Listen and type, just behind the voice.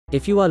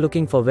If you are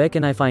looking for where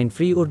can I find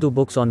free Urdu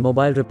books on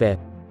mobile repair,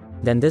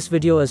 then this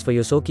video is for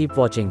you, so keep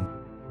watching.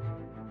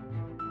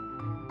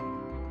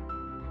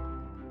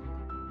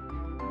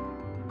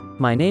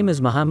 My name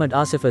is Muhammad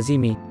Asif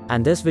Azimi,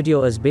 and this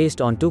video is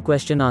based on 2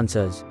 question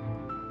answers.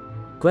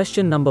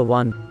 Question number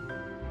 1.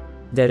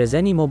 There is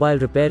any mobile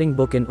repairing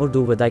book in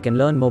Urdu with I can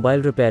learn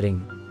mobile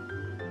repairing?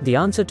 The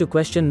answer to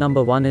question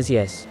number 1 is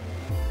yes.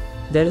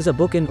 There is a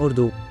book in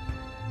Urdu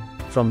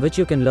from which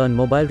you can learn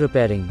mobile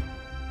repairing.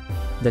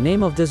 The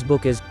name of this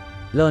book is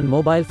Learn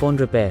Mobile Phone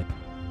Repair.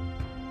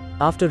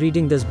 After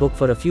reading this book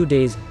for a few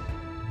days,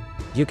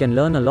 you can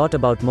learn a lot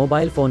about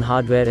mobile phone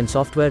hardware and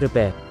software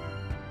repair.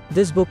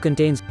 This book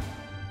contains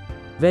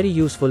very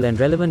useful and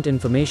relevant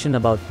information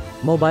about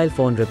mobile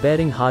phone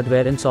repairing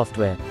hardware and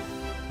software.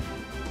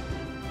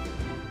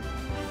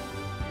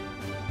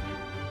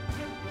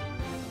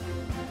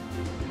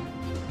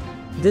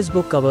 This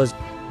book covers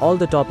all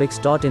the topics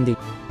taught in the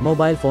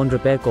mobile phone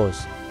repair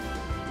course.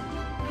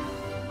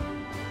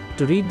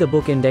 To read the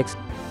book index,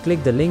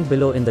 click the link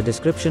below in the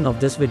description of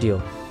this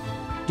video.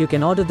 You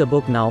can order the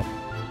book now.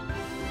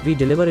 We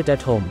deliver it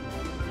at home.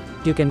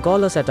 You can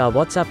call us at our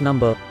WhatsApp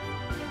number.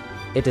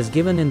 It is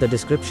given in the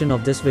description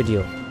of this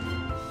video.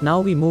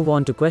 Now we move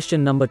on to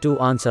question number 2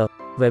 answer,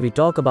 where we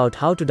talk about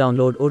how to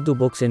download Urdu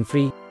books in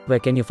free. Where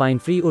can you find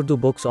free Urdu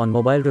books on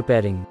mobile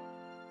repairing?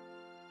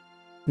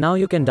 Now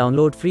you can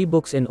download free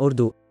books in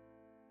Urdu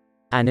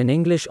and in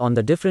English on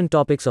the different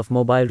topics of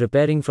mobile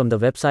repairing from the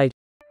website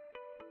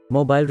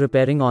Mobile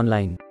Repairing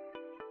Online.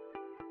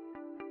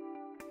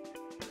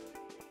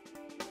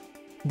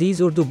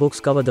 These Urdu books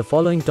cover the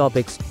following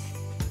topics.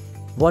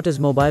 What is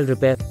mobile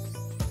repair?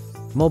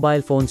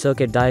 Mobile phone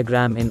circuit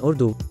diagram in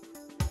Urdu.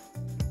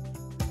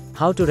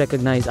 How to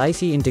recognize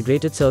IC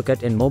integrated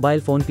circuit in mobile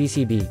phone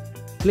PCB.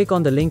 Click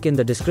on the link in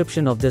the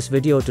description of this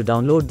video to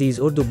download these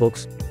Urdu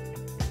books.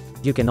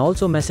 You can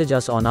also message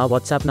us on our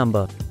WhatsApp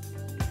number.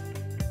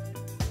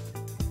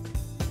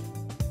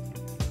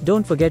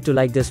 Don't forget to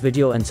like this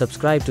video and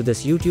subscribe to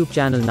this YouTube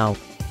channel now.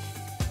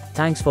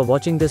 Thanks for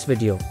watching this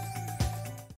video.